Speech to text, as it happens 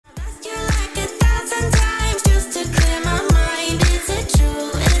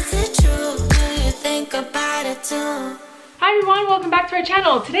Hi everyone, welcome back to our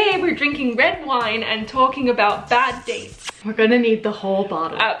channel. Today we're drinking red wine and talking about bad dates. We're gonna need the whole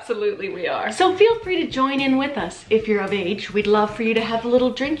bottle. Absolutely we are. So feel free to join in with us if you're of age. We'd love for you to have a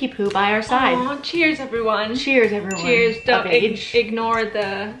little drinky poo by our side. Aw, cheers everyone. Cheers everyone. Cheers, don't of age. ignore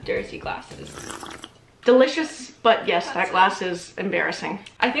the dirty glasses. Delicious, but yes, that glass is embarrassing.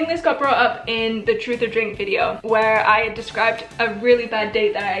 I think this got brought up in the Truth or Drink video where I had described a really bad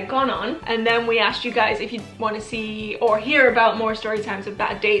date that I had gone on, and then we asked you guys if you want to see or hear about more story times of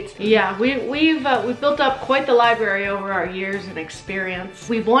bad dates. Yeah, we've built up quite the library over our years and experience.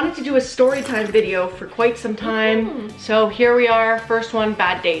 We've wanted to do a story time video for quite some time, so here we are, first one,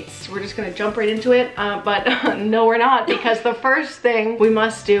 bad dates. We're just gonna jump right into it, but no we're not, because the first thing we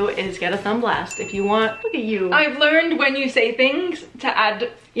must do is get a thumb blast. If you want, look at you. I've learned when you say things to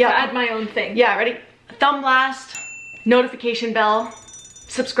add my own thing. Yeah, ready? Thumb blast, notification bell,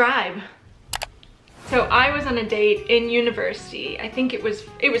 subscribe. So I was on a date in university. I think it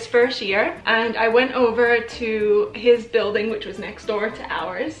was first year, and I went over to his building, which was next door to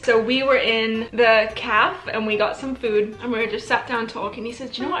ours. So we were in the cafe and we got some food and we were just sat down talking. He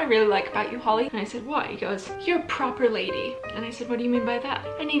said, "Do you know what I really like about you, Holly?" And I said, "What?" He goes, "You're a proper lady." And I said, "What do you mean by that?"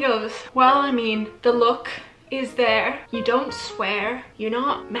 And he goes, "Well, I mean, the look is there. You don't swear. You're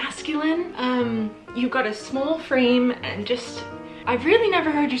not masculine. You've got a small frame and just, I've really never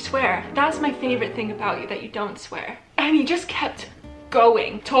heard you swear. That's my favorite thing about you, that you don't swear." And he just kept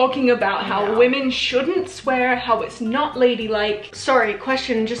going, talking about how women shouldn't swear, how it's not ladylike. Sorry,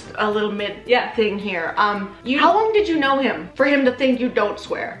 question, just a little mid thing here. How long did you know him for him to think you don't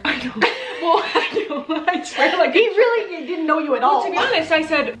swear? I know. Well, I know. I swear like he really didn't know you at all. To be honest, I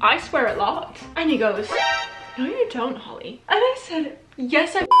said, "I swear a lot." And he goes, "No, you don't, Holly." And I said,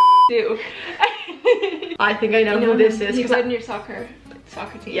 "Yes, I do." I think I know who this is. He played in your soccer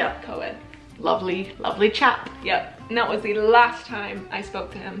team. Yep. Co-ed. Lovely, lovely chap. Yep. And that was the last time I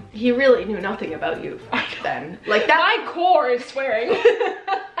spoke to him. He really knew nothing about you then. Like that. My core is swearing.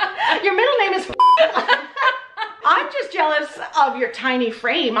 Your middle name is I'm just jealous of your tiny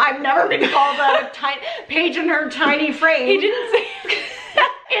frame. I've never been called a Paige in her tiny frame. He didn't say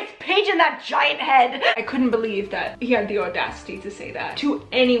It's Paige in that giant head. I couldn't believe that he had the audacity to say that to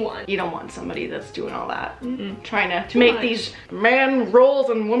anyone. You don't want somebody that's doing all that. Trying to make these man roles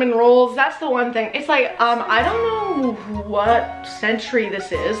and woman roles. That's the one thing. It's like, I don't know what century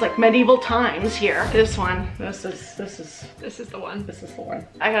this is, like medieval times here. This one, this is the one. This is the one.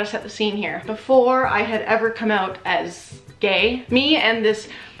 I gotta set the scene here. Before I had ever come out as gay, me and this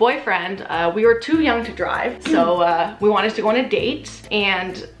boyfriend, we were too young to drive, so we wanted to go on a date,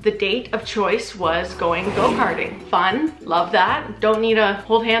 and the date of choice was going go-karting. Fun, love that. Don't need to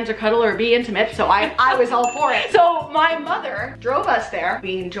hold hands or cuddle or be intimate, so I was all for it. So my mother drove us there.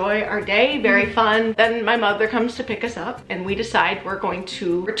 We enjoy our day, very fun. Then my mother comes to pick us up, and we decide we're going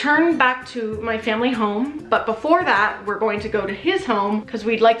to return back to my family home, but before that, we're going to go to his home because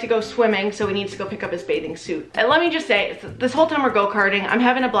we'd like to go swimming, so he needs to go pick up his bathing suit. And let me just say, this whole time we're go-karting, I'm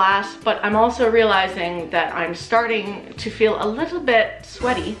having a blast, but I'm also realizing that I'm starting to feel a little bit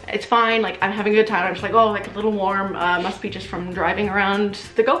sweaty. It's fine, like I'm having a good time. I'm just like, oh, like a little warm, must be just from driving around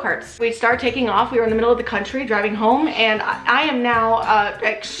the go-karts. We start taking off. We were in the middle of the country driving home, and I am now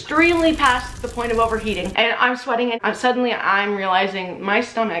extremely past the point of overheating, and I'm sweating, and suddenly I'm realizing my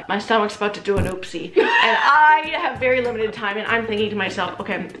stomach's about to do an oopsie, and I have very limited time, and I'm thinking to myself,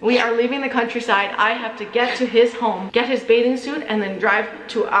 okay, we are leaving the countryside. I have to get to his home, get his bathing suit, and then drive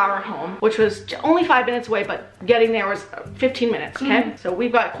to our home, which was only 5 minutes away, but getting there was 15 minutes, okay? So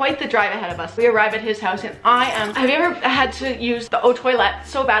we've got quite the drive ahead of us. We arrive at his house, and have you ever had to use the eau toilette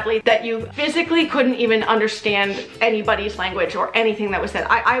so badly that you physically couldn't even understand anybody's language or anything that was said?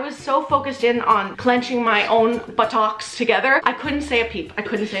 I was so focused in on clenching my own buttocks together, I couldn't say a peep. I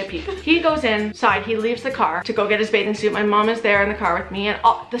couldn't say a peep. He goes inside, he leaves the car to go get his bathing suit. My mom is there in the car with me, and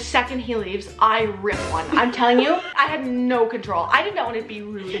the second he leaves, I rip one. I'm telling you, I had no control. I didn't want to be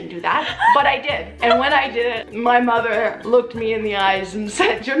rude and do that, but I did. And when I did it, my mother looked me in the eyes and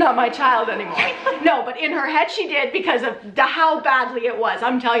said, "You're not my child anymore." No, but in her head she did, because of how badly it was.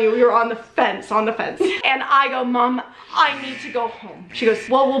 I'm telling you, we were on the fence. And I go, "Mom, I need to go home." She goes,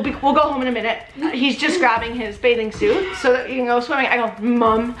 "Well, we'll go home in a minute. He's just grabbing his bathing suit so that you can go swimming." I go,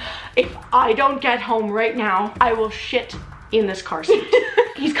 "Mom, if I don't get home right now, I will shit in this car seat.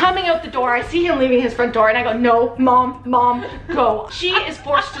 He's coming out the door. I see him leaving his front door and I go, no, mom, go. She is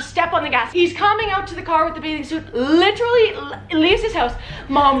forced to step on the gas. He's coming out to the car with the bathing suit, literally leaves his house.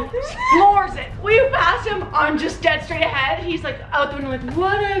 Mom floors it. We pass him. I'm just dead straight ahead. He's like out the window like,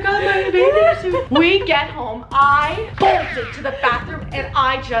 what? I got my bathing suit. We get home. I bolted to the bathroom and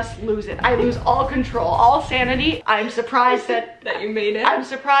I just lose it. I lose all control, all sanity. I'm surprised that you made it. I'm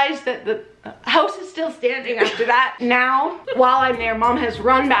surprised that the house is still standing after that. Now, while I'm there, mom has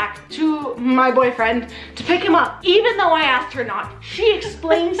run back to my boyfriend to pick him up. Even though I asked her not, she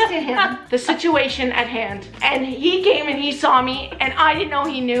explains to him the situation at hand. And he came and he saw me and I didn't know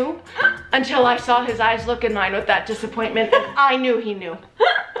he knew until I saw his eyes look in line with that disappointment and I knew he knew.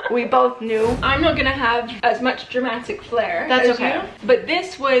 We both knew. I'm not gonna have as much dramatic flair. That's okay. You, but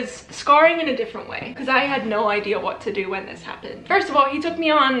this was scarring in a different way because I had no idea what to do when this happened. First of all, he took me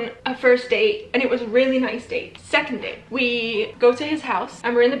on a first date and it was a really nice date. Second date, we go to his house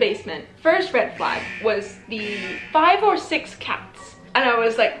and we're in the basement. First red flag was the 5 or 6 cats. And I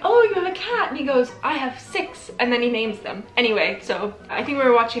was like, oh, you have a cat? And he goes, I have 6. And then he names them. Anyway, so I think we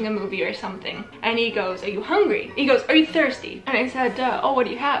were watching a movie or something. And he goes, are you hungry? He goes, are you thirsty? And I said, oh, what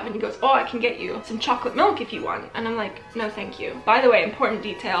do you have? And he goes, oh, I can get you some chocolate milk if you want. And I'm like, no, thank you. By the way, important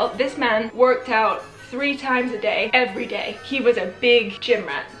detail, this man worked out 3 times a day, every day. He was a big gym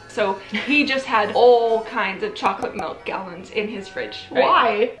rat. So he just had all kinds of chocolate milk gallons in his fridge. Right?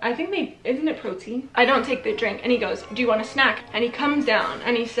 Why? I think isn't it protein? I don't take the drink. And he goes, do you want a snack? And he comes down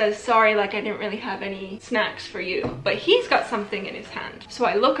and he says, sorry, like I didn't really have any snacks for you. But he's got something in his hand. So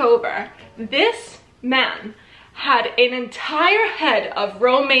I look over. This man had an entire head of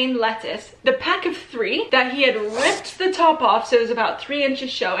romaine lettuce, the pack of 3 that he had ripped the top off, so it was about 3 inches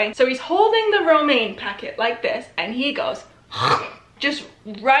showing. So he's holding the romaine packet like this and he goes, just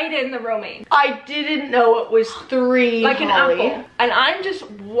right in the romaine. I didn't know it was 3, like Holly. An apple. And I'm just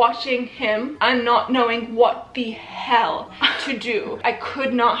watching him and not knowing what the hell to do. I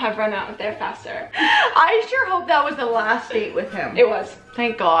could not have run out of there faster. I sure hope that was the last date with him. It was.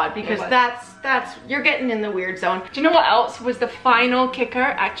 Thank God, because that's, you're getting in the weird zone. Do you know what else was the final kicker,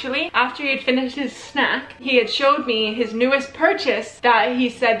 actually? After he had finished his snack, he had showed me his newest purchase that he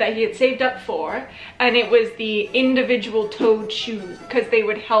said that he had saved up for, and it was the individual toed shoes, because they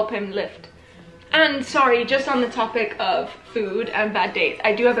would help him lift. And sorry, just on the topic of food and bad dates,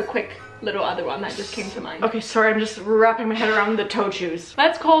 I do have a quick little other one that just came to mind. Okay, sorry, I'm just wrapping my head around the toed shoes.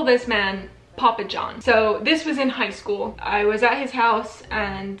 Let's call this man Papa John. So this was in high school. I was at his house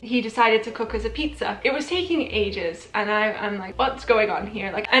and he decided to cook us a pizza. It was taking ages and I'm like, what's going on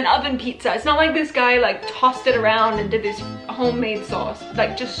here? Like an oven pizza. It's not like this guy like tossed it around and did this homemade sauce.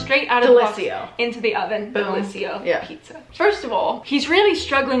 Like just straight out of the box into the oven. Delissio pizza. First of all, he's really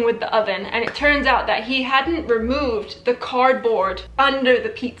struggling with the oven and it turns out that he hadn't removed the cardboard under the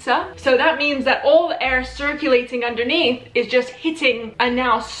pizza. So that means that all the air circulating underneath is just hitting a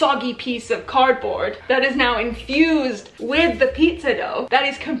now soggy piece of cardboard that is now infused with the pizza dough that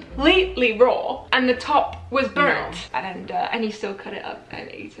is completely raw and the top was burnt. No. And he still cut it up and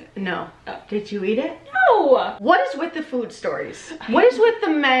ate it. No. Oh. Did you eat it? No. What is with the food stories? What is with the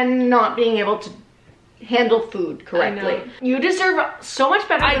men not being able to handle food correctly? You deserve so much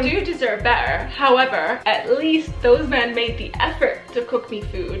better. I do deserve better. However, at least those men made the effort to cook me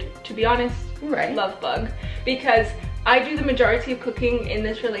food. To be honest, right. Love bug, because I do the majority of cooking in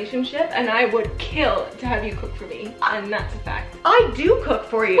this relationship and I would kill to have you cook for me, and that's a fact. I do cook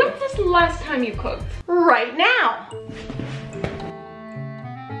for you. When's this last time you cooked? Right now.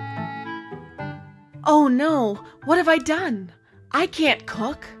 Oh no, what have I done? I can't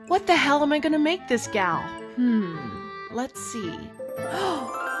cook. What the hell am I gonna make this gal? Let's see.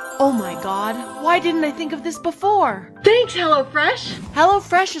 Oh my God, why didn't I think of this before? Thanks, HelloFresh.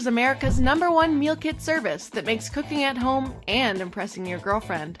 HelloFresh is America's #1 meal kit service that makes cooking at home and impressing your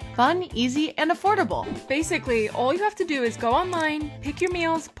girlfriend fun, easy, and affordable. Basically, all you have to do is go online, pick your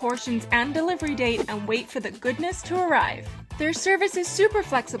meals, portions, and delivery date, and wait for the goodness to arrive. Their service is super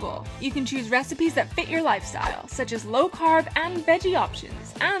flexible. You can choose recipes that fit your lifestyle, such as low-carb and veggie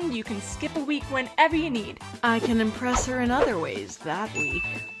options, and you can skip a week whenever you need. I can impress her in other ways that week.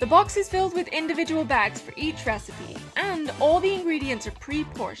 The box is filled with individual bags for each recipe, and all the ingredients are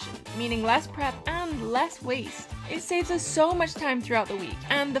pre-portioned, meaning less prep and less waste. It saves us so much time throughout the week,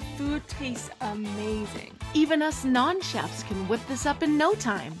 and the food tastes amazing. Even us non-chefs can whip this up in no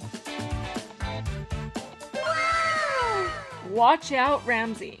time. Watch out,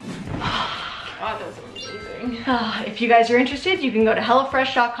 Ramsay. God, those are amazing. If you guys are interested, you can go to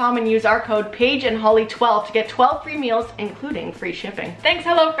HelloFresh.com and use our code Paige and Holly12 to get 12 free meals, including free shipping. Thanks,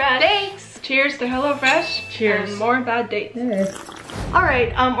 HelloFresh. Thanks. Cheers to HelloFresh. Cheers. And more bad dates. All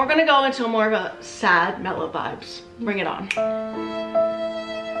right, we're gonna go into more of a sad, mellow vibes. Bring it on.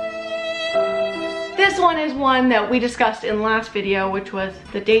 This one is one that we discussed in last video, which was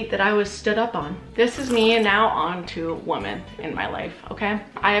the date that I was stood up on. This is me and now on to women in my life, okay?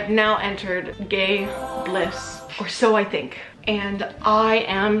 I have now entered gay bliss, or so I think. And I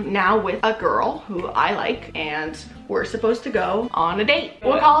am now with a girl who I like, and we're supposed to go on a date.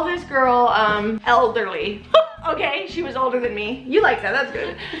 We'll call this girl elderly. Okay, she was older than me. You like that, that's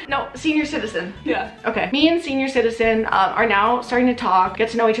good. No, senior citizen. Yeah. Okay, me and senior citizen are now starting to talk, get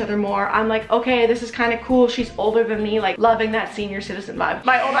to know each other more. I'm like, okay, this is kind of cool. She's older than me, like loving that senior citizen vibe.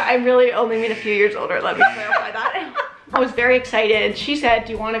 By older, I really only mean a few years older, let me clarify that. I was very excited. She said,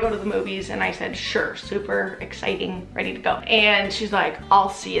 do you want to go to the movies? And I said, sure, super exciting, ready to go. And she's like, I'll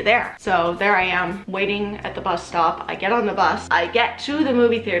see you there. So there I am waiting at the bus stop. I get on the bus, I get to the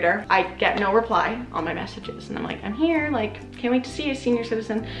movie theater. I get no reply on my messages. And I'm like, I'm here, like, can't wait to see you, senior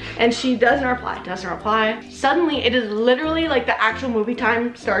citizen. And she doesn't reply. Suddenly, it is literally like the actual movie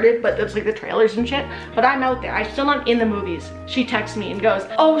time started, but it's like the trailers and shit. But I'm out there, I'm still not in the movies. She texts me and goes,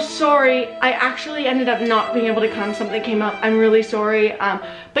 oh, sorry, I actually ended up not being able to come. Something came up, I'm really sorry,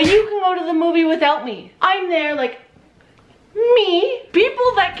 but you can go to the movie without me. I'm there like, me?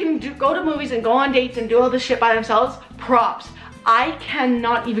 People that can go to movies and go on dates and do all this shit by themselves, props. I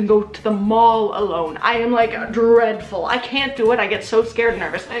cannot even go to the mall alone. I am like dreadful. I can't do it. I get so scared and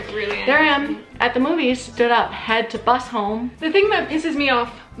nervous. I really am. There I am at the movies, stood up, head to bus home. The thing that pisses me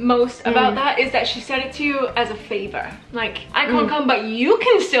off most about that is that she said it to you as a favor. Like, I can't come, but you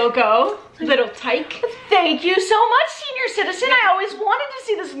can still go, little tyke. Thank you so much, senior citizen. I always wanted to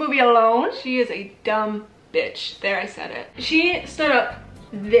see this movie alone. She is a dumb bitch. There, I said it. She stood up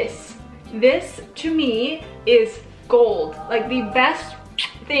this. This, to me, is gold. Like the best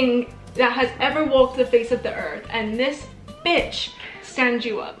thing that has ever walked the face of the earth. And this bitch stands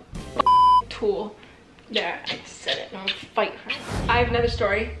you up. Tool. There, I said it. I'll fight her. I have another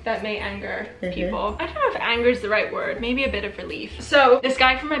story that may anger people. I don't know if anger is the right word. Maybe a bit of relief. So this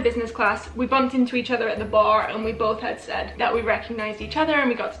guy from my business class, we bumped into each other at the bar and we both had said that we recognized each other and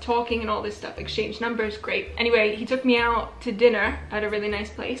we got to talking and all this stuff, exchanged numbers, great. Anyway, he took me out to dinner at a really nice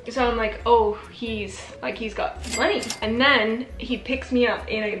place. So I'm like, oh, he's got money. And then he picks me up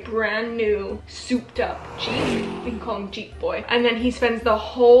in a brand new souped up Jeep. We can call him Jeep Boy. And then he spends the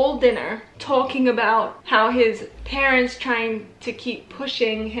whole dinner talking about how his parents trying to keep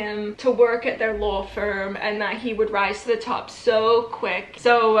pushing him to work at their law firm and that he would rise to the top so quick.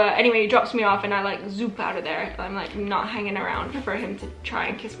 So anyway, he drops me off and I like zoop out of there. I'm like not hanging around for him to try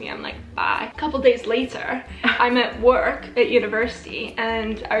and kiss me. I'm like, bye. A couple days later, I'm at work at university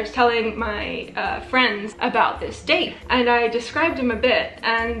and I was telling my friends about this date and I described him a bit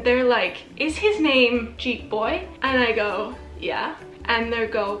and they're like, is his name Jeep Boy? And I go, yeah. And they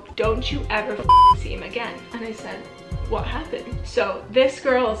go, don't you ever see him again. And I said, what happened? So this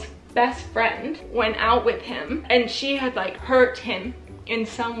girl's best friend went out with him and she had like hurt him in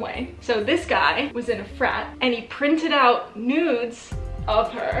some way. So this guy was in a frat and he printed out nudes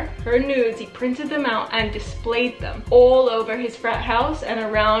of her nudes. He printed them out and displayed them all over his frat house and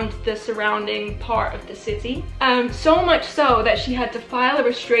around the surrounding part of the city. So much so that she had to file a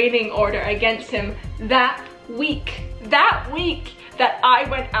restraining order against him that week that I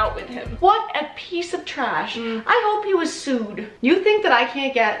went out with him. What a piece of trash. I hope he was sued. You think that I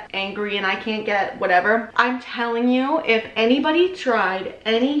can't get angry and I can't get whatever? I'm telling you, if anybody tried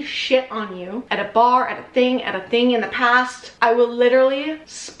any shit on you at a bar, at a thing in the past, I will literally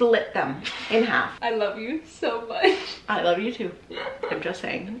split them in half. I love you so much. I love you too. I'm just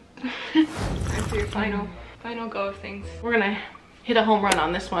saying. Time for your final go of things. We're gonna hit a home run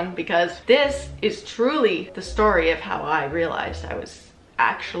on this one because this is truly the story of how I realized I was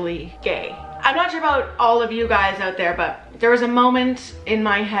actually gay. I'm not sure about all of you guys out there, but there was a moment in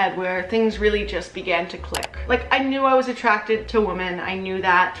my head where things really just began to click. Like, I knew I was attracted to women, I knew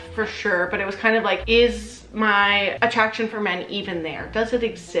that for sure, but it was kind of like, is my attraction for men even there? Does it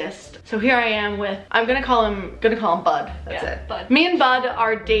exist? So here I am with, I'm gonna call him Bud. That's it. Bud. Me and Bud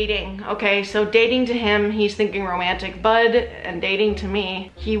are dating, okay? So dating to him, he's thinking romantic. Bud, and dating to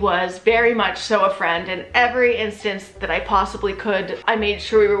me, he was very much so a friend. In every instance that I possibly could, I made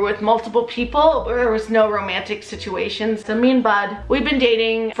sure we were with multiple people where there was no romantic situations. So me and Bud, we've been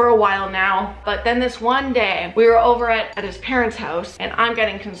dating for a while now, but then this one day, we were over at his parents' house, and I'm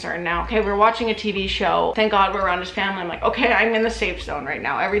getting concerned now, okay? We're watching a TV show. thank God we're around his family. I'm like, okay, I'm in the safe zone right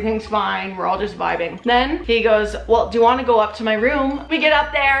now. Everything's fine. We're all just vibing. Then he goes, well, do you want to go up to my room? We get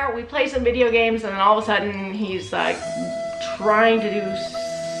up there, we play some video games, and then all of a sudden he's like trying to do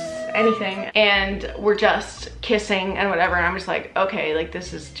anything, and we're just kissing and whatever, and I'm just like, okay, like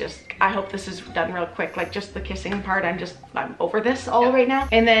this is just, I hope this is done real quick, like just the kissing part, I'm over this all right now.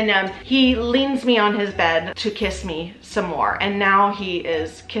 And then he leans me on his bed to kiss me some more, and now he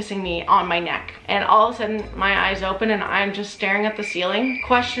is kissing me on my neck, and all of a sudden my eyes open and I'm just staring at the ceiling,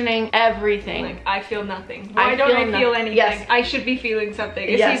 questioning everything. Like, I feel nothing. Why don't I feel anything? Yes. I should be feeling something.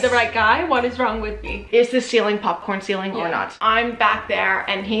 Is he the right guy? What is wrong with me? Is this ceiling popcorn ceiling or not? I'm back there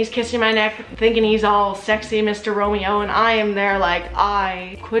and he's kissing my neck, thinking he's all sexy Mr. Romeo, and I am there like,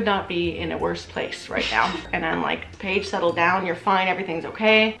 I could not be in a worse place right now. And I'm like, Paige, settle down, you're fine, everything's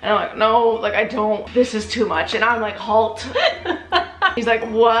okay. And I'm like, no, like I don't, this is too much. And I'm like, halt. He's like,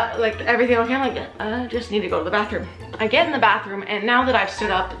 what? Like, everything okay? I'm like, I just need to go to the bathroom. I get in the bathroom, and now that I've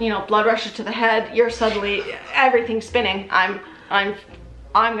stood up, you know, blood rushes to the head, you're suddenly, everything's spinning.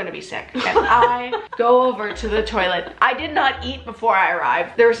 I'm gonna be sick. And I go over to the toilet. I did not eat before I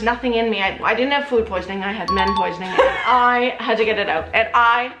arrived. There was nothing in me. I didn't have food poisoning. I had men poisoning. And I had to get it out. And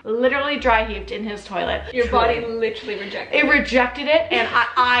I literally dry heaved in his toilet. Your body literally rejected it. It rejected it, and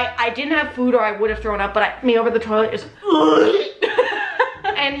I didn't have food or I would have thrown up, but me over the toilet is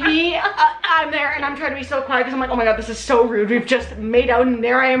and I'm there and I'm trying to be so quiet because I'm like, oh my God, this is so rude. We've just made out and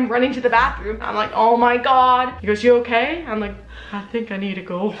there I am running to the bathroom. I'm like, oh my God. He goes, you okay? I'm like, I think I need to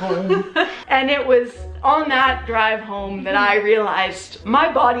go home. And it was on that drive home that I realized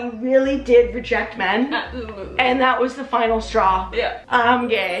my body really did reject men. Absolutely. And that was the final straw. Yeah. I'm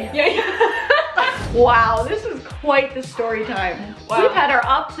gay. Yeah. Wow, this is quite the story time. Wow. We've had our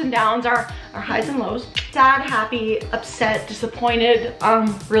ups and downs, our highs and lows. Sad, happy, upset, disappointed,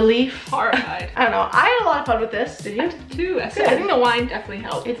 relief. Horrified. I don't know. I had a lot of fun with this. Did you? Too. I think the wine definitely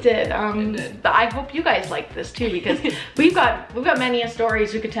helped. It did. But I hope you guys liked this too, because we've got many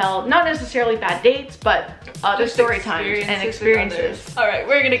stories we could tell. Not necessarily bad dates, but other story times and experiences. All right,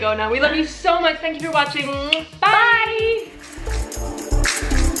 we're gonna go now. We love you so much. Thank you for watching. Bye.